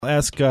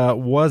Ask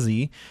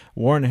Wuzzy,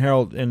 Warren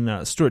Harold,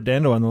 and Stuart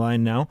Dando on the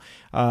line now.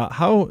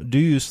 How do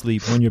you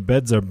sleep when your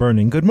beds are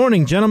burning? Good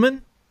morning,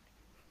 gentlemen.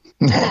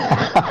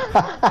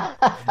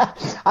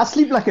 I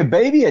sleep like a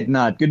baby at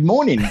night. Good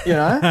morning.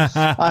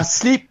 I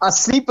sleep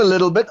a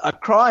little bit. I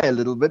cry a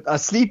little bit. I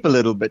sleep a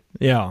little bit.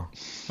 Yeah,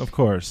 of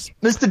course.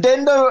 Mr.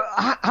 Dando,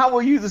 how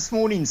are you this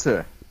morning,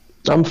 sir?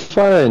 I'm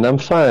fine.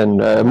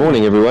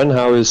 Morning, everyone.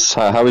 How is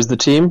the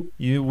team?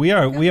 We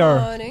are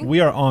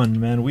on,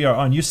 man. We are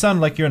on. You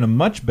sound like you're in a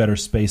much better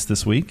space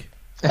this week.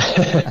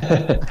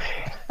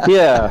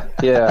 Yeah.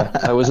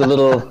 I was a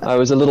little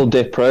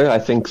depro. I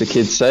think the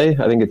kids say.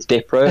 I think it's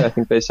depro. I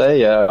think they say.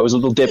 Yeah, I was a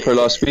little depro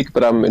last week,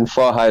 but I'm in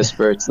far higher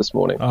spirits this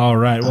morning. All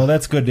right. Well,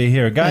 that's good to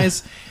hear,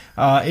 guys.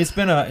 It's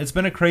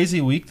been a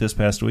crazy week this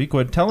past week.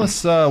 Tell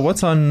us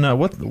what's on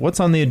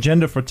the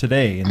agenda for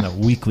today in the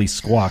weekly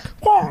squawk.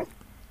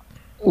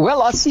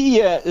 Well, I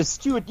see,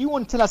 Stuart, you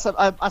want to tell us,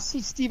 I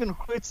see Stephen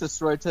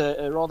Kurtzis wrote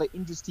a rather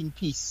interesting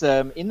piece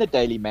in the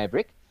Daily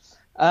Maverick.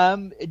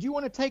 Do you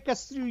want to take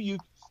us through,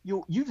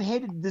 you've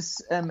headed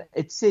this,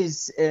 it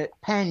says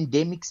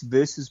pandemics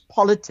versus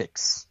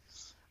politics,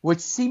 which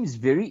seems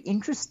very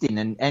interesting.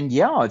 And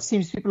yeah, it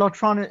seems people are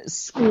trying to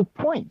score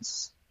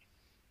points.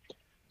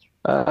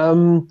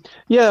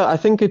 I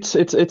think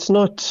it's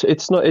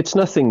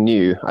nothing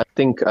new. I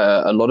think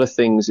a lot of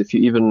things,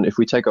 if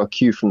we take our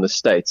cue from the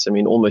States, I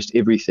mean, almost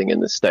everything in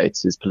the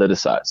States is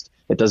politicized.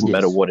 It doesn't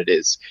matter what it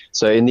is.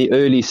 So in the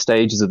early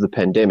stages of the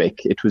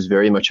pandemic, it was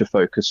very much a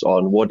focus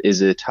on what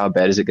is it, how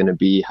bad is it going to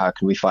be, how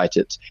can we fight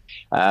it?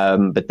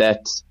 But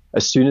that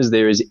as soon as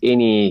there is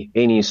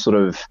any sort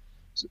of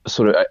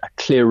a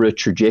clearer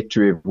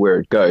trajectory of where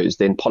it goes,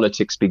 then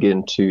politics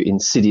begin to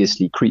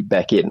insidiously creep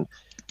back in.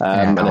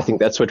 And I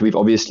think that's what we've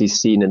obviously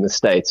seen in the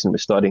States, and we're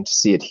starting to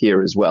see it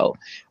here as well.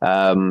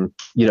 The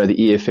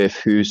EFF,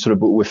 who sort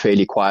of were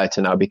fairly quiet,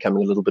 are now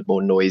becoming a little bit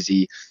more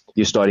noisy.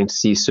 You're starting to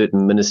see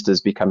certain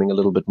ministers becoming a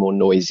little bit more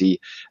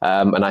noisy.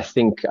 And I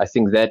think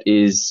that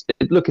is,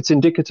 look, it's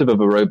indicative of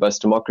a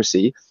robust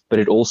democracy, but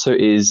it also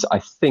is, I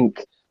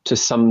think, to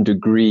some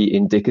degree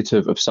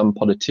indicative of some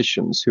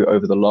politicians who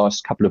over the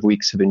last couple of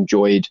weeks have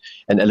enjoyed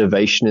an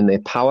elevation in their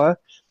power.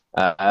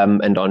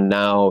 And are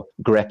now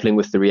grappling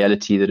with the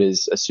reality that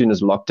is, as soon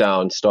as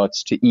lockdown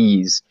starts to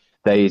ease,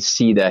 they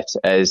see that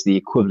as the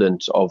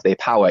equivalent of their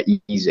power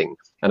easing.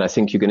 And I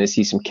think you're going to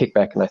see some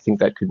kickback, and I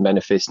think that could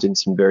manifest in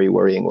some very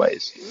worrying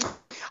ways.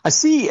 I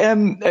see.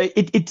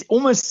 It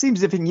almost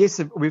seems if, and yes,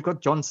 we've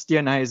got John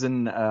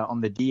Steenhuisen on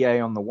the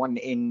DA on the one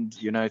end,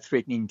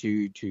 threatening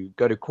to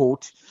go to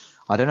court.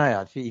 I don't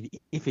know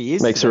if he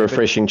is. Makes a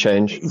refreshing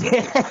change.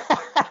 Yeah.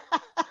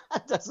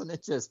 Doesn't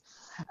it just?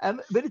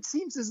 But it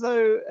seems as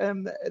though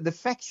the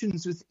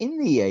factions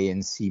within the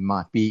ANC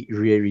might be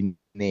rearing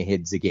their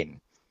heads again.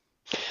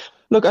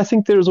 Look, I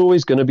think there's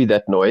always going to be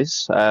that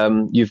noise.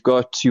 You've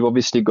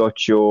obviously got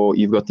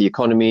the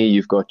economy,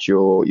 you've got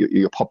your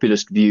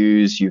populist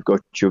views, you've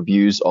got your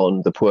views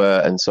on the poor,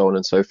 and so on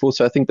and so forth.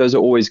 So I think those are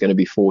always going to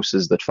be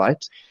forces that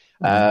fight.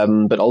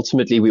 But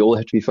ultimately, we all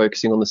have to be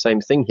focusing on the same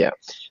thing here.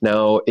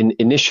 Now,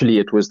 initially,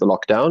 it was the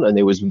lockdown, and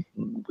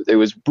there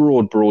was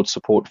broad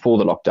support for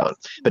the lockdown.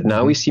 But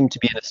now we seem to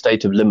be in a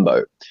state of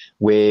limbo,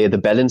 where the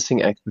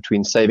balancing act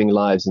between saving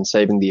lives and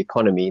saving the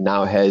economy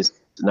has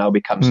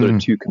become sort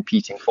of two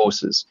competing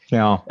forces.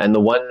 Yeah. And the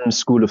one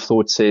school of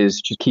thought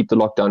says just keep the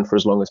lockdown for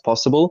as long as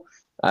possible,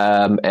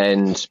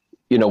 and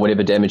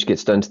whatever damage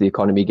gets done to the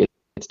economy gets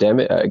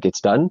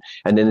done.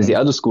 And then there's the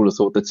other school of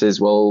thought that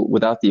says, well,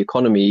 without the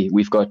economy,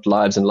 we've got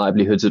lives and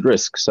livelihoods at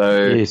risk.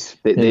 So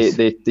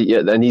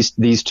and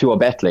these two are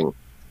battling.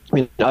 I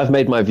mean, I've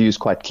made my views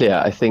quite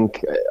clear. I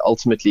think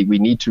ultimately we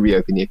need to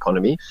reopen the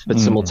economy, but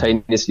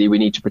simultaneously we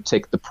need to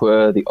protect the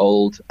poor, the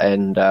old,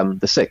 and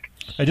the sick.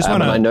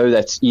 I know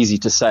that's easy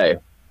to say.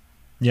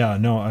 Yeah,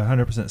 no,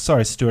 100%.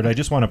 Sorry, Stuart. I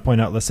just want to point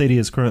out, Lesedi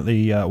is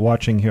currently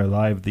watching here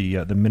live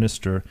the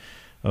minister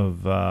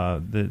of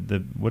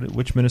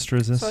which minister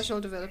is this? Social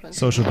Development.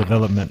 Social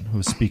Development,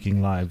 who's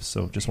speaking live.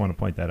 So just want to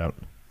point that out.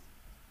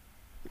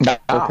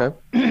 Okay.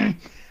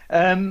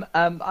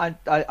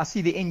 I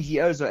see the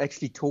NGOs are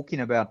actually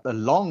talking about the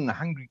long,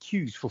 hungry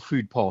queues for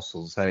food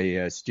parcels.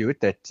 Hey,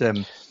 Stuart, that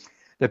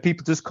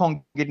people just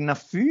can't get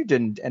enough food,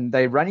 and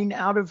they're running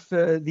out of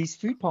these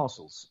food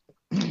parcels.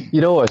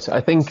 You know what?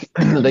 I think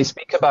they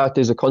speak about.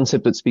 There's a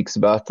concept that speaks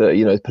about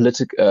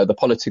the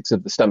politics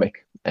of the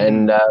stomach,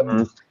 and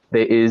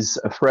there is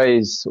a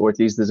phrase, or at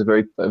least there's a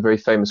very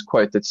famous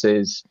quote that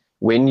says,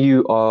 "When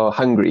you are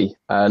hungry,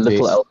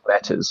 little else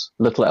matters.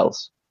 Little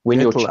else. When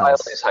your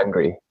child is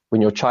hungry."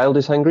 When your child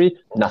is hungry,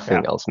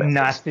 nothing else matters.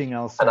 Nothing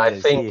else. And I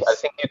think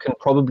you can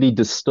probably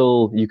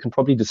distill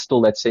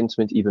that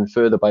sentiment even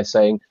further by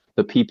saying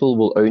the people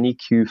will only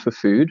queue for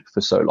food for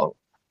so long.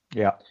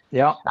 Yeah.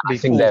 I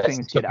think that's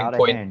the tipping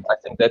point. I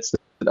think that's,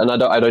 and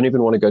I don't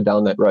even want to go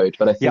down that road,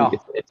 but I think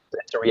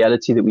it's a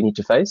reality that we need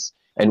to face,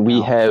 and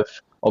we have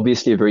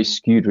obviously a very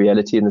skewed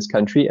reality in this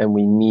country, and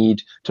we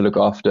need to look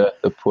after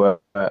the poor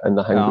and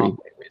the hungry.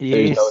 There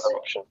is no other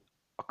option.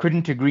 I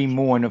couldn't agree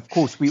more. And of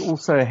course, we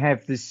also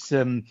have this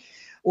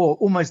or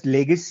almost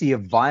legacy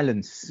of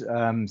violence.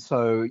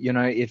 So,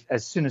 if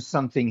as soon as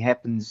something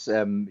happens,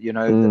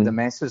 the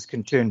masses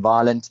can turn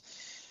violent.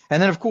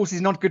 And then, of course,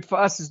 it's not good for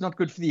us. It's not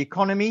good for the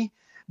economy.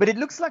 But it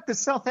looks like the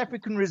South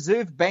African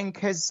Reserve Bank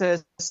has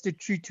stood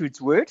true to its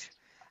word.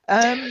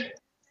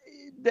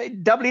 They're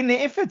doubling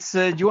their efforts.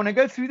 Do you want to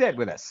go through that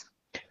with us?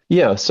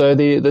 Yeah, so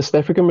the South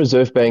African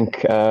Reserve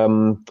Bank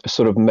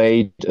sort of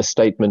made a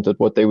statement that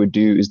what they would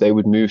do is they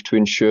would move to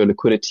ensure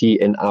liquidity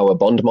in our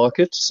bond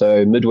market.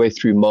 So midway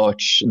through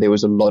March, there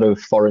was a lot of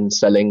foreign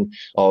selling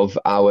of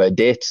our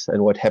debt.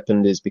 And what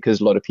happened is because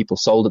a lot of people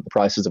sold it, the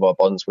prices of our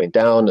bonds went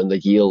down and the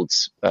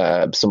yields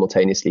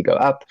simultaneously go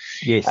up.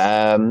 Yes.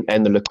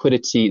 And the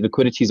liquidity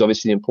is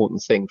obviously an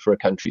important thing for a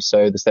country.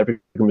 So the South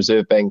African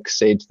Reserve Bank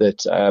said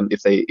that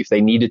if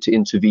they needed to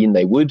intervene,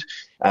 they would.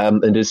 A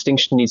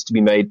distinction needs to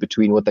be made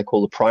between what they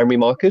call the primary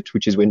market,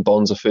 which is when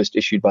bonds are first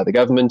issued by the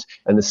government,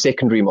 and the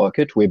secondary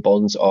market, where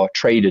bonds are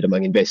traded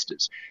among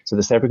investors. So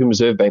the South African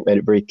Reserve Bank made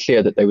it very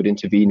clear that they would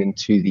intervene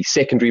into the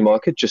secondary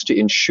market just to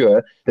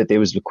ensure that there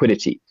was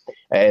liquidity.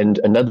 And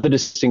another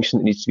distinction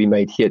that needs to be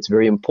made here, it's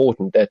very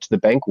important that the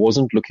bank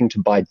wasn't looking to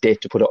buy debt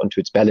to put it onto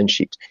its balance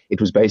sheet.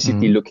 It was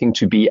basically looking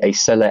to be a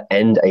seller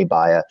and a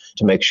buyer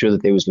to make sure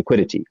that there was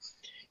liquidity.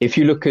 If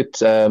you look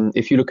at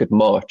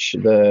March,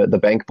 the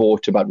bank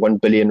bought about 1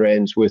 billion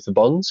rands worth of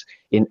bonds.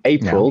 In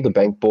April, the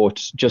bank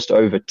bought just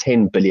over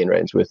 10 billion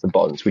rands worth of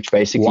bonds, which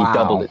basically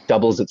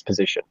doubles its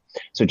position.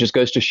 So it just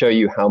goes to show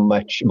you how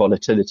much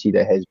volatility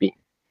there has been.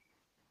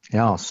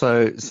 Yeah,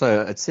 so it's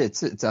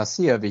I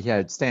see over here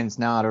it stands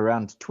now at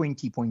around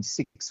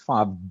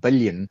 20.65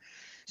 billion.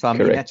 So I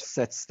mean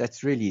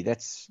that's really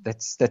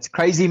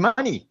crazy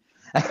money.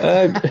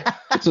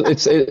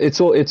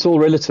 It's all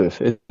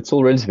relative. It's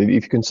all relative.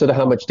 If you consider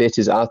how much debt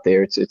is out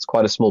there, it's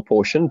quite a small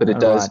portion, but it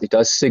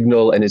does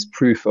signal and is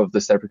proof of the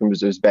South African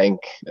Reserve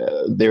Bank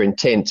their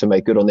intent to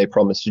make good on their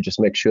promise to just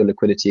make sure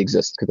liquidity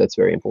exists, because that's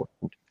very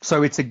important.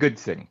 So it's a good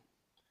thing.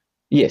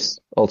 Yes,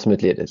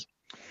 ultimately it is.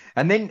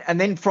 And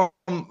then from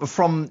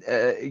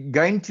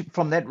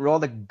that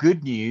rather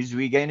good news,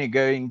 we're going to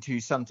go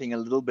into something a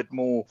little bit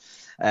more.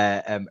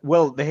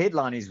 The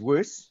headline is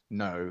worse.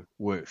 No,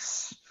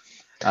 worse.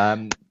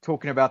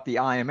 Talking about the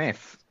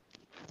IMF.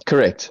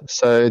 Correct.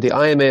 So the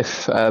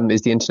IMF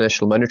is the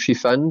International Monetary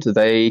Fund.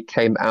 They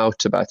came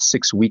out about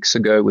 6 weeks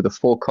ago with a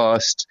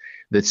forecast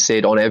that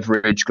said on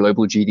average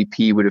global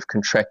GDP would have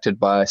contracted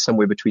by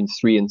somewhere between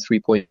 3 and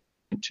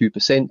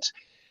 3.2%.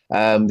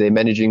 Their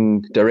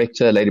managing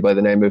director, a lady by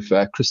the name of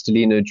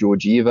Kristalina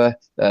Georgieva,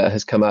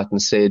 has come out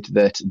and said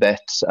that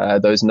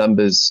those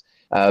numbers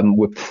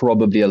were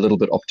probably a little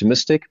bit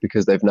optimistic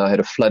because they've now had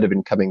a flood of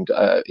incoming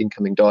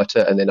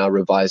data, and they're now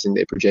revising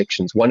their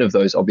projections. One of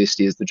those,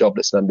 obviously, is the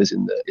jobless numbers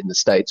in the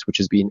States, which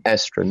has been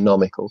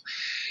astronomical.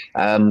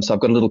 So I've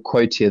got a little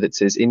quote here that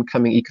says,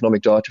 incoming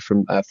economic data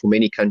for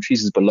many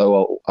countries is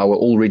below our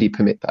already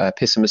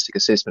pessimistic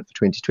assessment for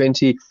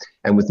 2020,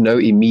 and with no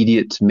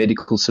immediate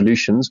medical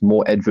solutions,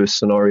 more adverse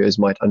scenarios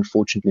might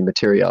unfortunately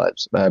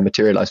materialize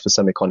for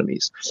some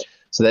economies.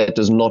 So that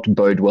does not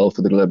bode well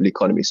for the global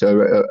economy.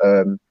 So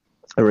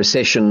a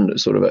recession,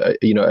 sort of a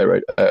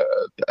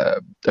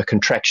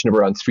contraction of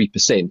around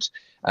 3%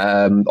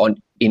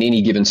 in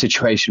any given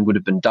situation would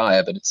have been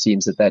dire, but it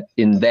seems that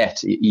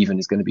even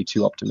is going to be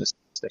too optimistic.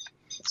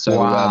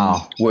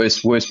 So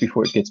worse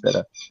before it gets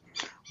better.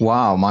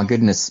 Wow, my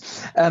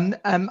goodness.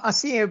 I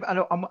see. I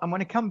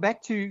want to come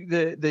back to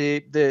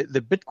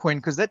the Bitcoin,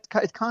 because it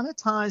kind of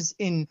ties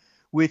in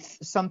with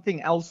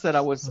something else that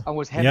I was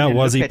having. Yeah,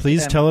 Wazi,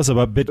 please tell us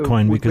about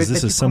Bitcoin, because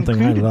this is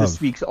something I love. This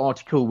week's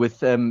article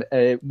with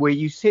where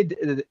you said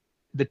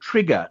the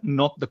trigger,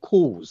 not the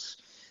cause,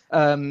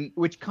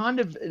 which kind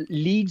of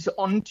leads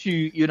on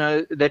to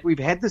that we've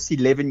had this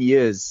 11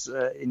 years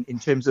in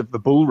terms of the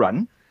bull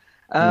run,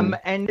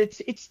 and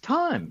it's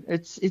time.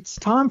 It's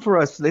time for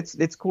us.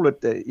 Let's call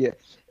it.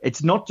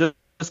 It's not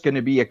just going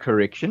to be a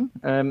correction.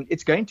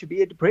 It's going to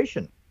be a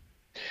depression.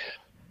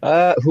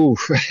 A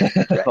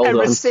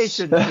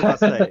recession, should I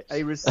say?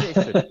 A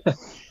recession.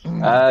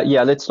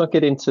 Let's not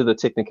get into the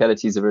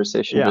technicalities of a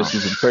recession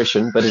versus a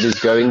depression, but it is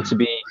going to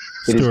be.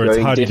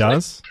 Hardy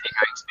does.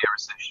 Going to be a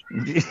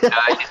recession.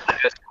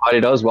 Hardy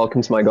does.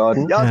 Welcome to my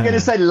garden. I was going to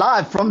say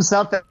live from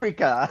South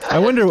Africa. I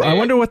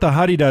wonder what the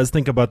Hardy does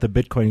think about the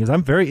Bitcoin, because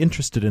I'm very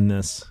interested in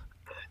this.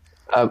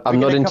 I'm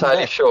not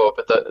entirely sure,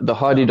 but the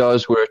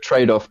Hardy-Dars were a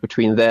trade-off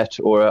between that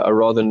or a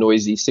rather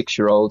noisy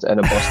 6-year-old and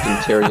a Boston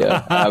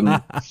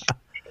Terrier.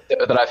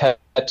 That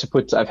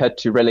I've had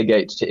to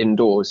relegate to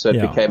indoors, so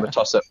it became a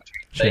toss-up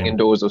between staying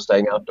indoors or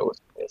staying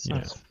outdoors. Yes.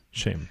 Yeah.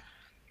 Shame.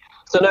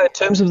 So no, in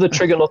terms of the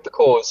trigger, not the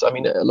cause. I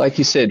mean, like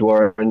you said,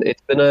 Warren,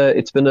 it's been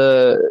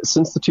a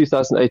since the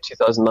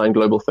 2008-2009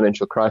 global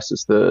financial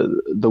crisis,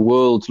 the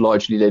world,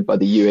 largely led by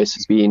the US,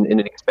 has been in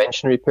an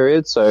expansionary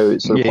period. So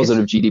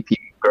positive GDP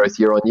growth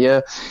year on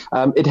year.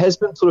 It has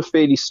been sort of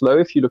fairly slow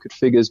if you look at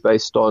figures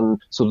based on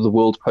sort of the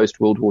world post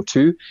World War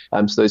II.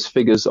 So those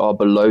figures are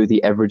below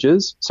the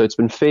averages. So it's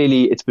been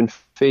fairly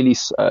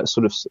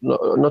sort of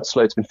not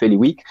slow. It's been fairly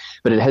weak,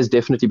 but it has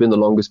definitely been the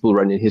longest bull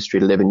run in history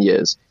at 11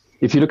 years.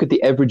 if you look at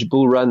the average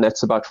bull run,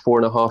 that's about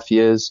 4.5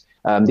 years.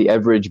 The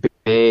average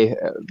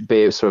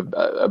bear sort of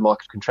a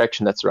market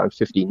contraction, that's around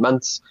 15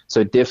 months. So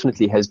it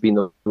definitely has been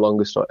the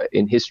longest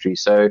in history.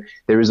 So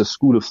there is a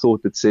school of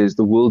thought that says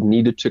the world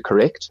needed to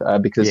correct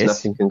because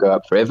nothing can go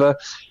up forever.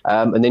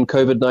 And then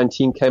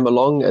COVID-19 came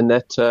along, and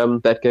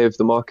that gave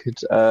the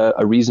market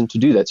a reason to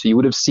do that. So you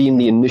would have seen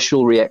the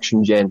initial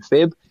reaction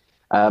Jan-Feb.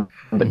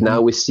 But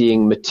now we're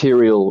seeing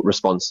material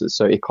responses.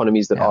 So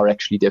economies that are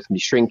actually definitely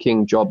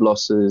shrinking, job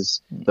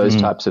losses, those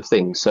types of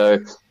things. So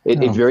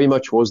it very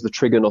much was the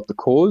trigger, not the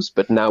cause.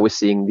 But now we're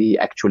seeing the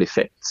actual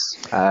effects.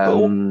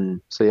 Almost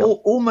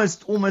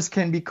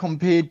can be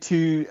compared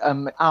to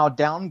our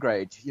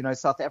downgrade.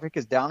 South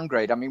Africa's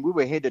downgrade. I mean, we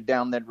were headed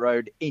down that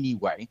road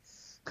anyway.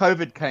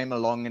 COVID came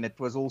along, and it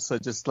was also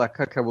just like,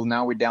 okay, well,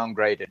 now we're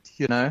downgraded.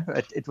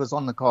 It was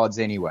on the cards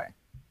anyway.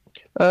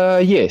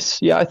 Yes.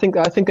 Yeah, I think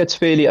that's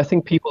fairly. I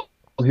think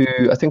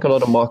a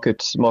lot of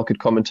market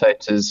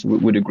commentators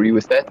would agree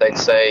with that. They'd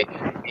say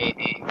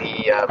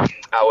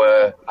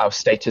our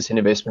status in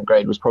investment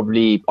grade was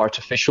probably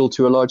artificial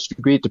to a large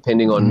degree,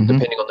 depending on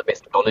the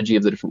methodology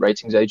of the different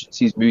ratings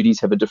agencies. Moody's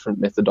have a different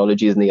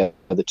methodology than the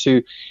other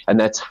two, and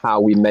that's how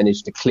we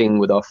managed to cling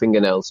with our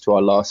fingernails to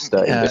our last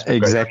investment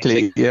exactly.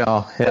 grade rating.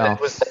 Yeah.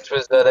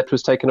 That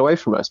was taken away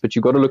from us. But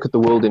you've got to look at the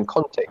world in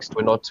context.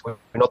 We're not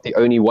the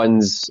only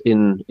ones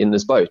in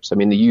this boat. I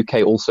mean, the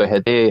UK also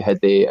had they had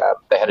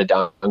a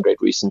downgrade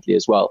recently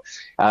as well.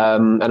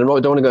 And I don't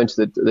want to go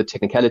into the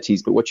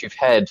technicalities, but what you've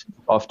had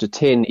after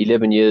 10,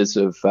 11 years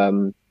of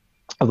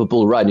a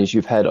bull run is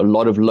you've had a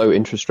lot of low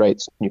interest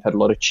rates, and you've had a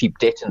lot of cheap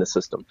debt in the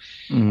system,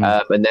 and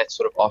that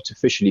sort of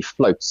artificially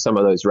floats some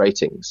of those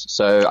ratings.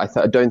 So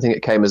I don't think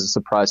it came as a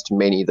surprise to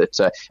many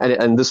that,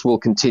 and this will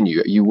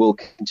continue. You will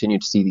continue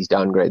to see these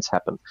downgrades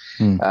happen.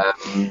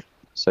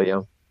 So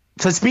yeah.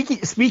 So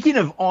speaking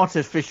of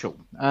artificial,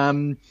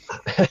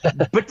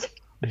 but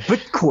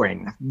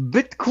Bitcoin,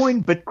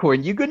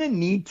 you're going to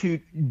need to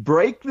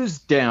break this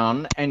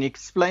down and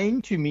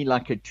explain to me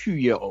like a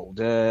 2-year-old.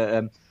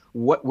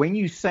 When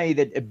you say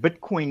that a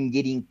Bitcoin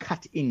getting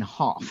cut in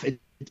half,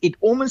 it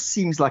almost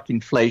seems like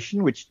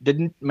inflation, which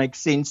didn't make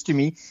sense to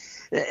me.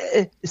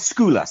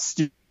 School us,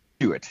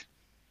 do it.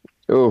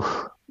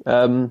 Oh,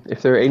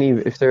 if there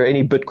are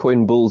any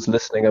Bitcoin bulls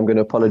listening, I'm going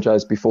to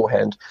apologize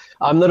beforehand.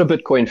 I'm not a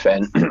Bitcoin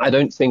fan. I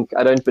don't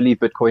believe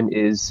Bitcoin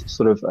is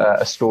sort of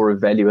a store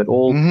of value at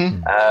all.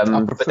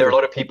 But there are a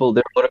lot of people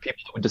that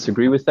would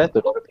disagree with that.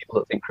 There are a lot of people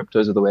that think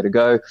cryptos are the way to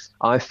go.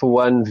 I, for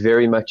one,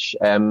 very much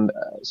am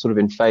sort of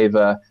in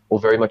favor or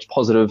very much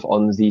positive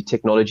on the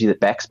technology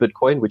that backs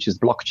Bitcoin, which is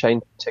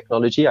blockchain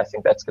technology. I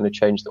think that's going to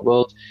change the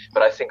world.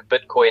 But I think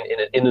Bitcoin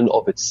in and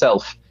of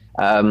itself,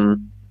 I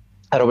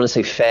don't want to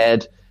say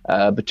fad,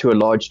 but to a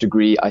large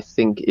degree, I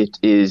think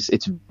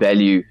its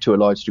value to a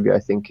large degree, I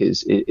think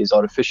is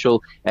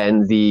artificial,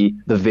 and the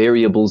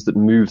variables that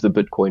move the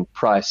Bitcoin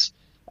price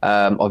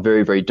are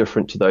very, very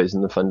different to those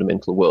in the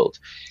fundamental world.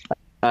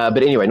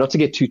 But anyway, not to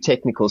get too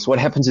technical. So what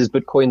happens is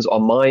Bitcoins are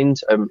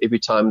mined every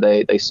time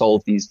they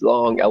solve these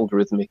long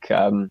algorithmic.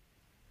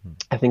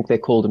 I think they're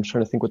called. I'm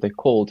trying to think what they're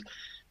called.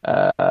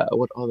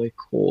 What are they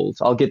called?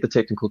 I'll get the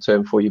technical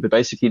term for you. But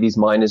basically, these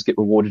miners get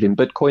rewarded in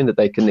Bitcoin that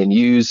they can then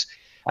use.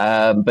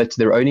 But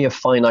there are only a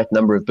finite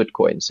number of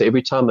Bitcoins. So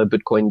every time a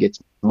Bitcoin gets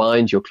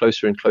mined, you're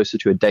closer and closer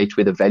to a date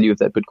where the value of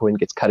that Bitcoin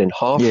gets cut in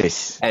half.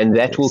 Yes. And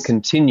that will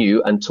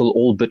continue until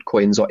all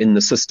Bitcoins are in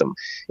the system.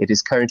 It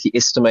is currently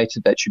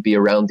estimated that should be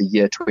around the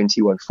year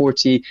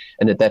 2140.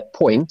 And at that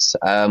point,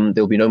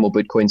 there'll be no more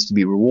Bitcoins to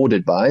be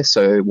rewarded by.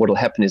 So what will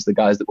happen is the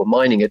guys that were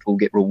mining it will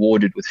get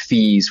rewarded with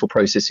fees for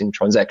processing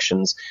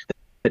transactions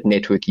that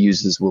network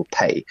users will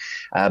pay.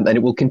 And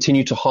it will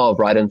continue to halve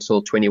right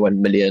until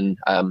 21 million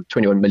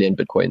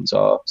Bitcoins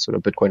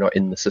are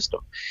in the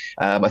system.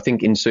 I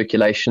think in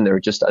circulation, there are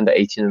just under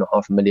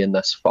 18.5 million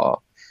thus far.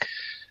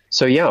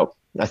 So yeah,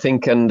 I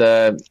think, and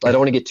I don't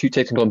want to get too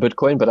technical on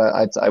Bitcoin, but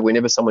I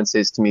whenever someone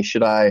says to me,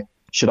 should I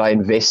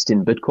invest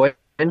in Bitcoin?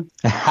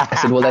 I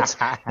said, well, that's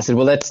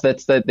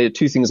there are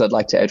two things I'd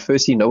like to add.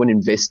 Firstly, no one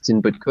invests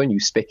in Bitcoin. You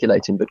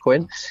speculate in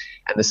Bitcoin.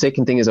 And the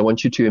second thing is I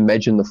want you to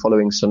imagine the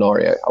following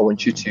scenario. I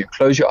want you to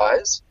close your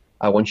eyes.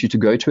 I want you to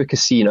go to a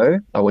casino.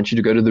 I want you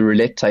to go to the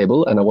roulette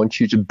table, and I want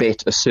you to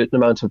bet a certain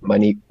amount of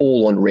money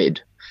all on red.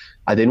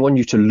 I then want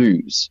you to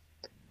lose.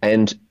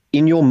 And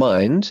in your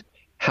mind,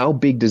 how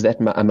big does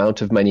that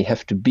amount of money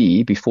have to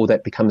be before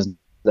that becomes an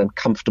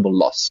uncomfortable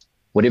loss?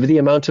 Whatever the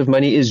amount of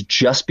money is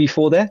just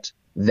before that,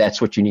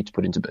 that's what you need to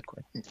put into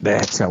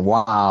Bitcoin.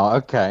 Wow.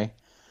 Okay.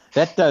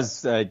 That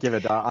does give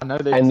it. I know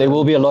that. And there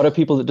will be a lot of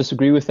people that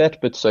disagree with that,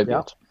 but so be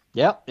it.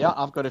 Yeah.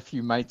 I've got a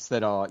few mates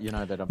that are,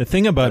 that are. The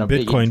thing about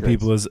Bitcoin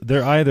people is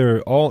they're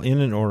either all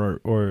in it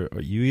or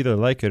you either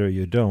like it or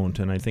you don't.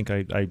 And I think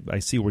I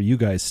see where you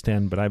guys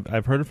stand, but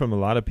I've heard from a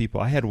lot of people.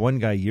 I had one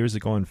guy years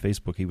ago on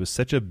Facebook. He was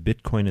such a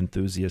Bitcoin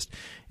enthusiast.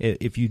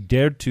 If you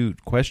dared to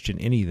question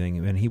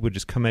anything, and he would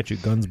just come at you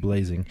guns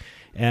blazing.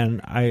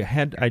 And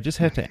I just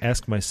had to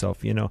ask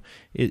myself,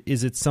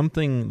 is it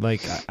something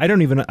like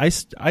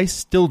I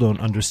still don't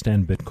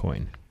understand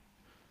Bitcoin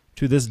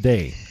to this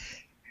day.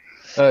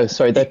 Oh,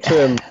 sorry, that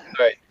term.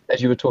 Sorry,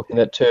 as you were talking,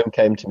 that term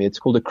came to me. It's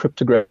called a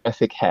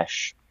cryptographic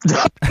hash.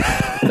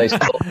 They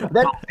solve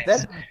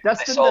does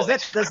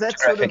that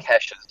sort of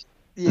hashes.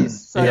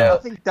 Yes, so Yeah. I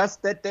think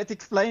that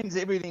explains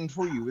everything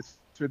for you with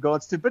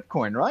regards to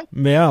Bitcoin, right?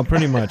 Yeah,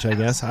 pretty much, I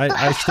guess.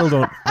 I still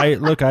don't. I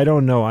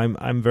don't know.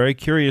 I'm very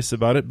curious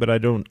about it, but I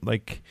don't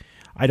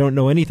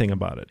know anything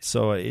about it.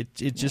 So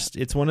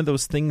it's one of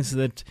those things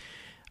that,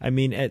 I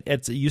mean,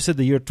 at you said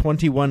the year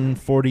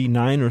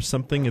 2149 or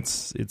something.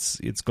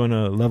 It's going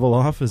to level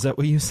off. Is that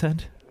what you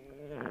said?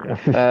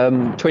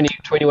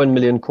 21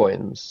 million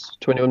coins.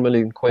 21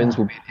 million coins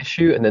will be an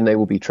issue, and then they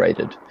will be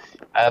traded.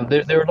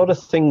 There are a lot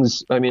of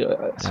things. I mean,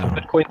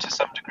 Bitcoin to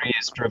some degree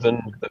is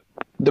driven.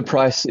 The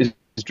price is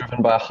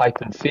driven by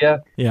hype and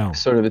fear. Yeah.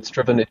 Sort of, it's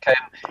driven.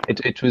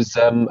 It was.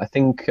 I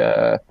think.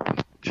 I'm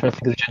trying to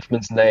think of the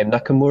gentleman's name.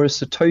 Nakamura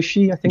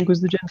Satoshi, I think,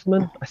 was the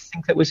gentleman. I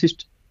think that was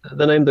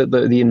the name,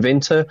 the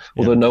inventor,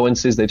 although no one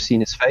says they've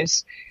seen his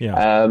face.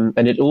 Yeah.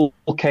 And it all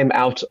came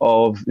out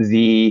of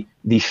the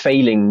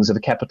failings of a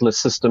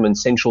capitalist system and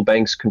central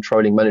banks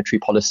controlling monetary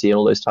policy and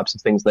all those types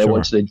of things. They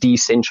wanted a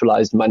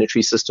decentralized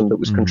monetary system that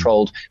was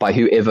controlled by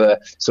whoever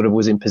sort of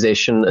was in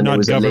possession, and Not there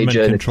was a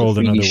ledger, and it was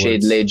a really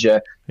shared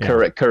ledger.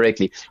 Yeah.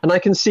 Correctly. And I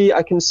can see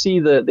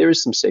that there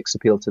is some sex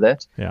appeal to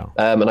that. Yeah.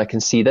 And I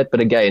can see that, but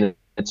again,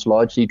 it's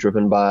largely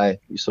driven by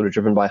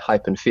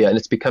hype and fear, and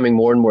it's becoming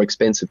more and more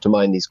expensive to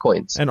mine these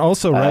coins. And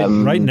also,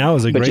 right now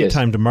is a great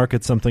time to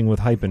market something with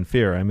hype and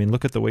fear. I mean,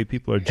 look at the way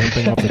people are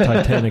jumping off the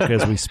Titanic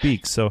as we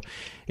speak. So,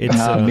 it's.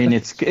 I mean,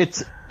 it's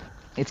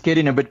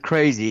getting a bit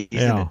crazy,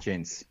 isn't it,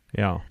 gents?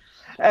 Yeah.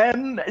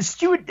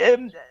 Stuart,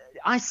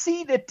 I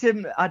see that.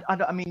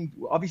 I mean,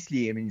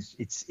 obviously, I mean,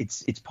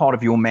 it's part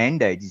of your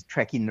mandate is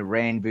tracking the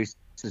rand versus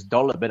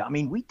dollar. But I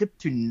mean, we dipped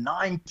to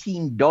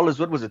 $19.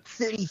 What was it?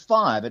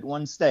 35 at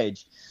one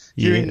stage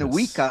during the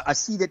week. I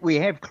see that we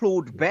have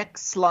clawed back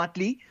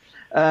slightly.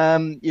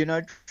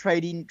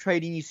 Trading.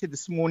 You said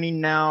this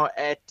morning now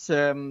at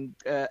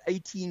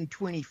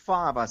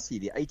 18.25. I see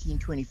the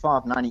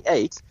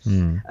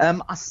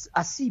 18.25.98.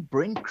 I see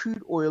Brent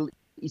crude oil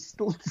is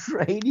still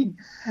trading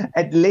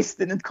at less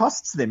than it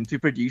costs them to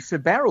produce a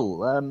barrel.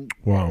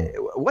 Wow.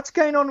 What's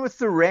going on with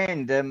the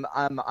rand?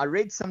 I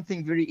read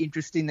something very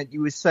interesting that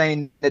you were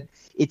saying that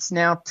it's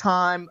now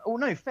time. Oh,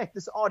 no, in fact,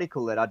 this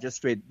article that I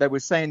just read, they were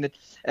saying that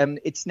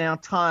it's now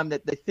time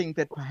that they think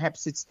that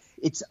perhaps it's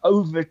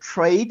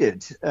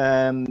overtraded.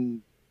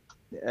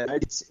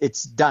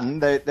 It's done.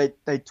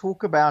 They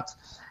talk about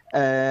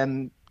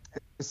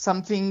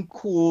something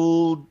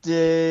called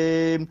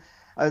the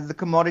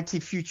commodity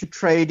future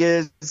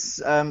traders.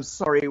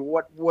 Sorry,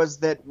 what was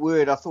that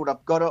word? I thought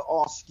I've got to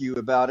ask you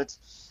about it.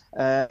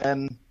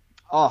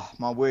 Oh,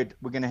 my word.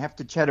 We're going to have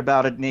to chat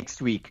about it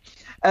next week.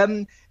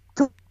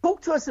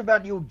 Talk to us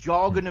about your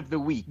jargon of the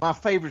week, my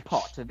favorite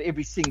part of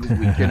every single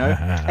week,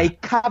 a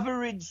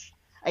coverage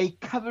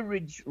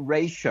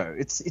ratio.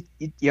 I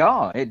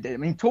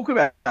mean, talk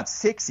about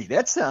sexy.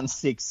 That sounds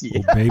sexy.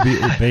 Oh, baby,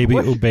 oh, baby,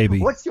 oh, baby.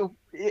 What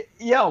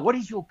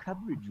is your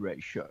coverage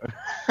ratio?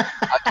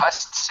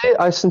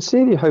 I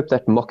sincerely hope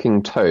that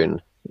mocking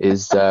tone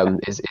is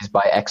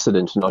by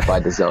accident, not by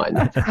design.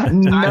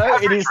 No,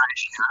 it is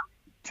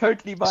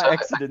totally by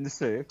accident,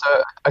 sir.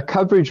 So a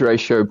coverage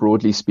ratio,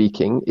 broadly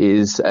speaking,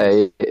 is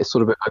a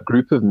sort of a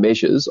group of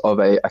measures of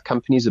a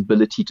company's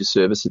ability to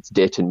service its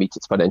debt and meet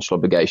its financial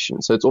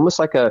obligations. So it's almost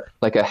like a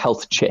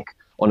health check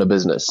on a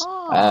business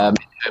in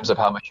terms of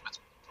how much of it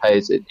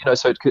pays.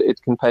 So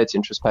it can pay its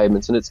interest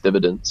payments and its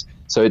dividends.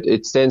 So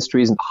it stands to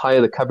reason the higher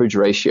the coverage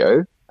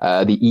ratio,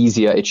 the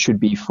easier it should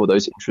be for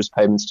those interest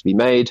payments to be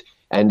made.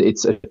 And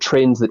it's a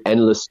trend that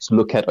analysts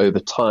look at over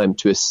time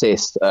to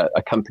assess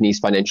a company's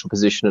financial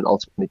position and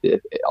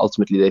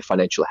ultimately their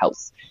financial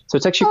health. So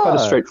it's actually quite a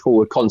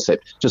straightforward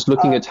concept, just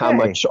looking at how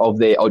much of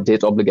their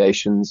debt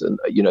obligations and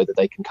that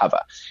they can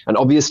cover. And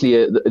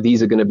obviously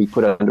these are going to be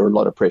put under a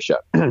lot of pressure.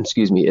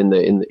 excuse me, in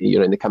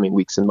the coming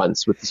weeks and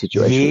months with the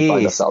situation we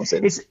find ourselves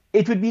in.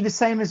 It would be the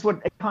same as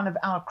what kind of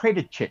our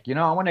credit check.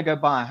 I want to go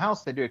buy a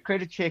house. They do a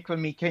credit check on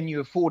me. Can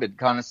you afford it?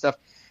 Kind of stuff.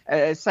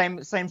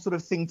 Same sort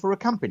of thing for a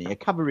company, a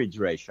coverage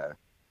ratio.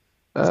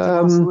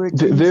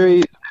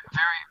 Very,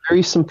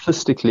 very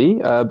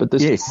simplistically, but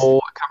this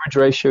coverage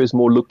ratio is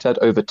more looked at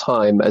over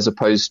time as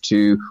opposed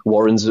to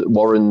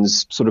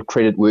Warren's sort of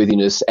credit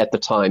worthiness at the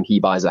time he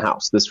buys a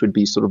house. This would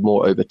be sort of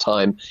more over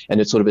time,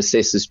 and it sort of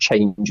assesses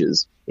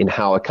changes in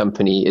how a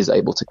company is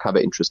able to cover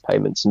interest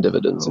payments and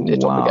dividends and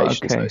debt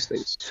obligations, those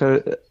things.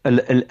 So a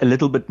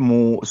little bit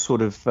more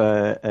sort of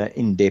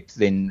in depth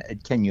than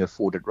can you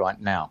afford it right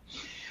now?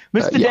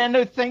 Mr.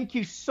 Dando, thank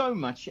you so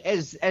much.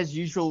 As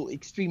usual,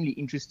 extremely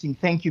interesting.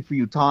 Thank you for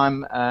your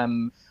time.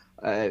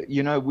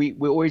 We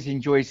always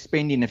enjoy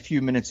spending a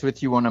few minutes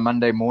with you on a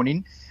Monday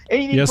morning.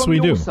 Anything from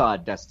your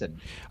side, Dustin?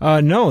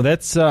 No,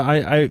 that's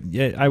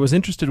I was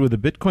interested with the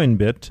Bitcoin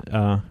bit.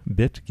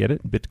 Get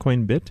it?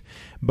 Bitcoin bit.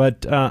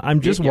 But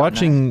I'm just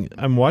watching. Nice.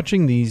 I'm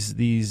watching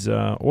these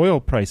oil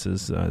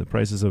prices, the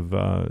prices of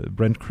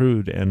Brent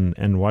crude,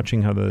 and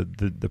watching how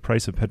the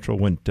price of petrol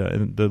went.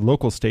 The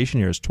local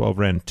station here is 12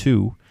 Rand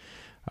 2.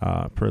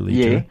 per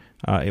liter.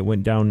 It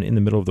went down in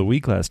the middle of the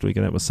week last week,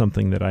 and that was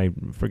something that I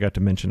forgot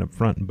to mention up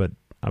front, but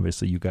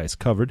obviously you guys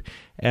covered.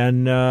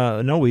 And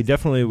no, we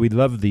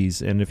love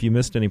these. And if you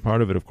missed any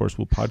part of it, of course,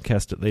 we'll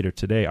podcast it later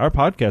today. Our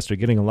podcasts are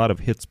getting a lot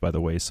of hits, by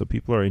the way, so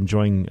people are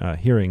enjoying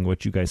hearing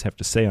what you guys have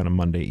to say on a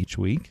Monday each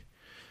week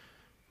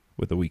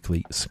with a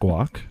weekly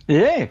squawk.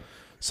 Yeah.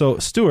 So,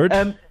 Stuart,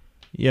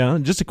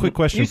 just a quick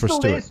question for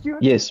Stuart. There,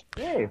 Stuart. Yes.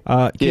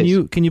 Yeah.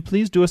 Can you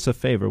please do us a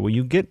favor?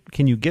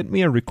 Can you get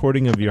me a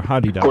recording of your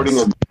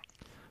Hadidas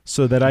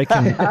so that I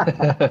can?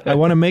 I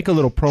want to make a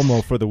little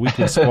promo for the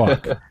weekly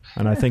squawk,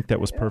 and I think that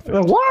was perfect.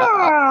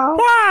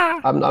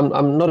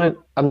 I'm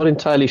not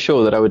entirely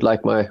sure that I would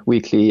like my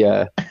weekly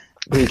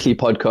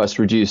podcast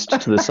reduced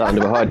to the sound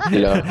of a hard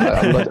killer.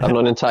 I'm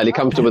not entirely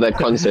comfortable with that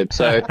concept.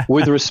 So,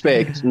 with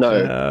respect, no.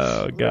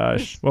 Oh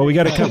gosh. Well, we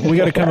got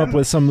to come up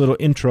with some little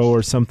intro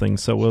or something.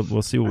 So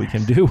we'll see what we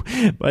can do.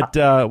 But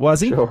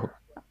Wazi, Sure.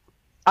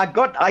 I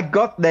got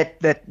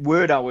that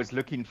word I was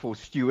looking for,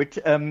 Stuart.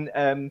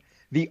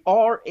 The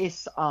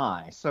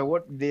RSI. So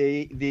what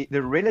the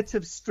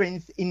relative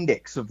strength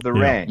index of the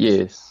rand.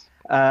 Yes.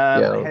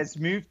 Has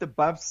moved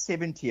above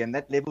 70, and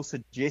that level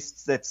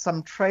suggests that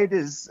some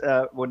traders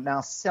will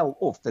now sell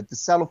off, that the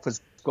sell-off has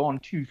gone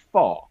too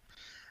far.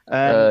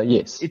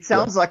 Yes. It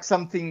sounds like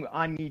something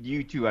I need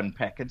you to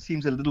unpack. It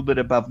seems a little bit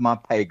above my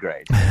pay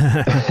grade.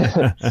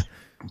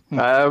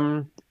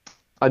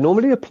 I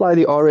normally apply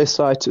the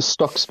RSI to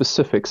stock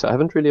specifics. I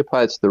haven't really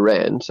applied it to the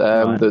rand.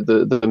 Right.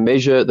 The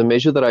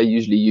measure that I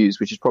usually use,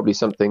 which is probably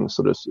something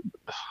sort of,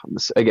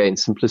 again,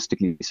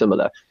 simplistically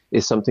similar,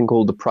 is something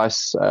called the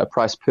price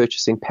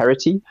purchasing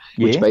parity,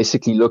 which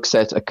basically looks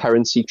at a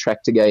currency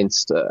tracked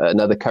against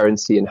another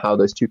currency and how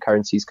those two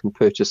currencies can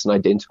purchase an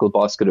identical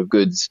basket of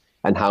goods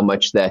and how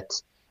much that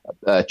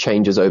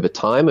changes over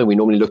time. And we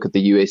normally look at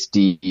the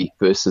USD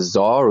versus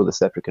ZAR, or the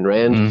South African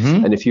rand.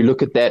 Mm-hmm. And if you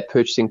look at that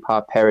purchasing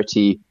power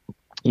parity,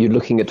 you're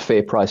looking at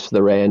fair price for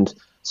the rand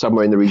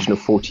somewhere in the region of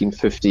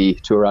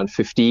 14.50 to around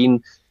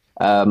 15.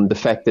 The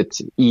fact that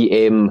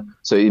EM,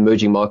 so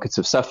emerging markets,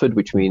 have suffered,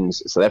 which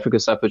means South Africa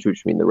suffers,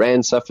 which means the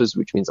rand suffers,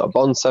 which means our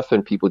bonds suffer,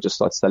 and people just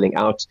start selling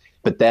out.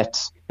 But that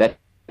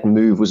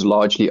move was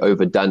largely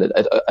overdone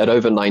at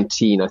over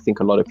 19. I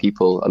think a lot of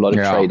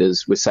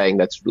traders were saying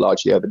that's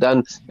largely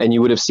overdone, and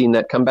you would have seen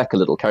that come back a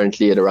little.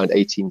 Currently at around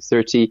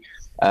 18.30.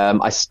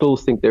 I still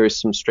think there is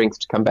some strength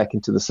to come back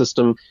into the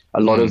system. A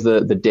lot of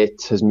the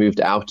debt has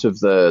moved out of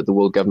the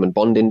World Government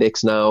Bond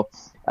Index now,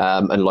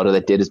 and a lot of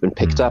that debt has been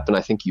picked up. And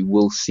I think you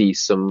will see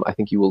some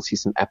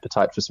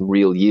appetite for some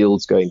real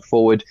yields going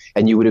forward.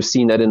 And you would have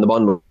seen that in the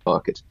bond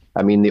market.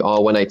 I mean, the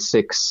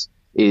R186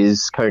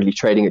 is currently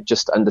trading at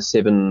just under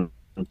 7,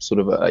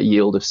 sort of a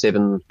yield of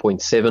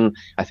 7.7.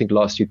 I think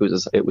last week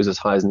it was as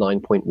high as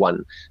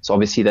 9.1. So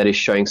obviously that is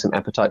showing some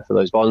appetite for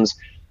those bonds.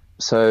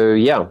 So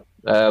yeah.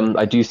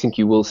 I do think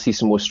you will see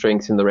some more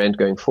strength in the rand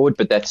going forward,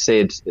 but that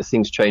said,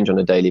 things change on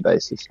a daily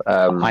basis.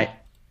 I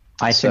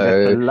think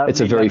so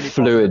it's a very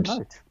fluid.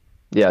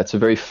 Yeah, it's a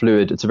very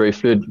fluid.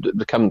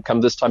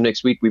 Come this time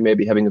next week, we may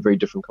be having a very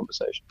different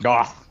conversation.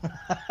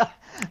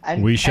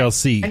 And we shall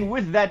see. And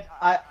with that,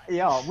 I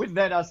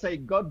say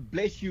God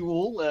bless you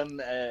all.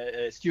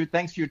 Stuart,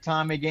 thanks for your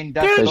time again.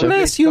 God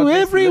bless you,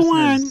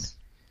 everyone.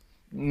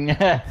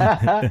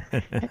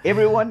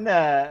 Everyone,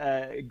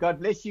 God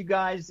bless you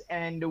guys,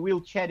 and we'll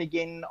chat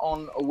again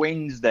on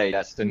Wednesday,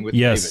 Dustin, with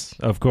David. Yes,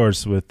 of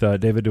course, with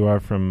David Duar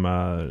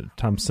from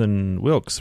Thompson Wilkes.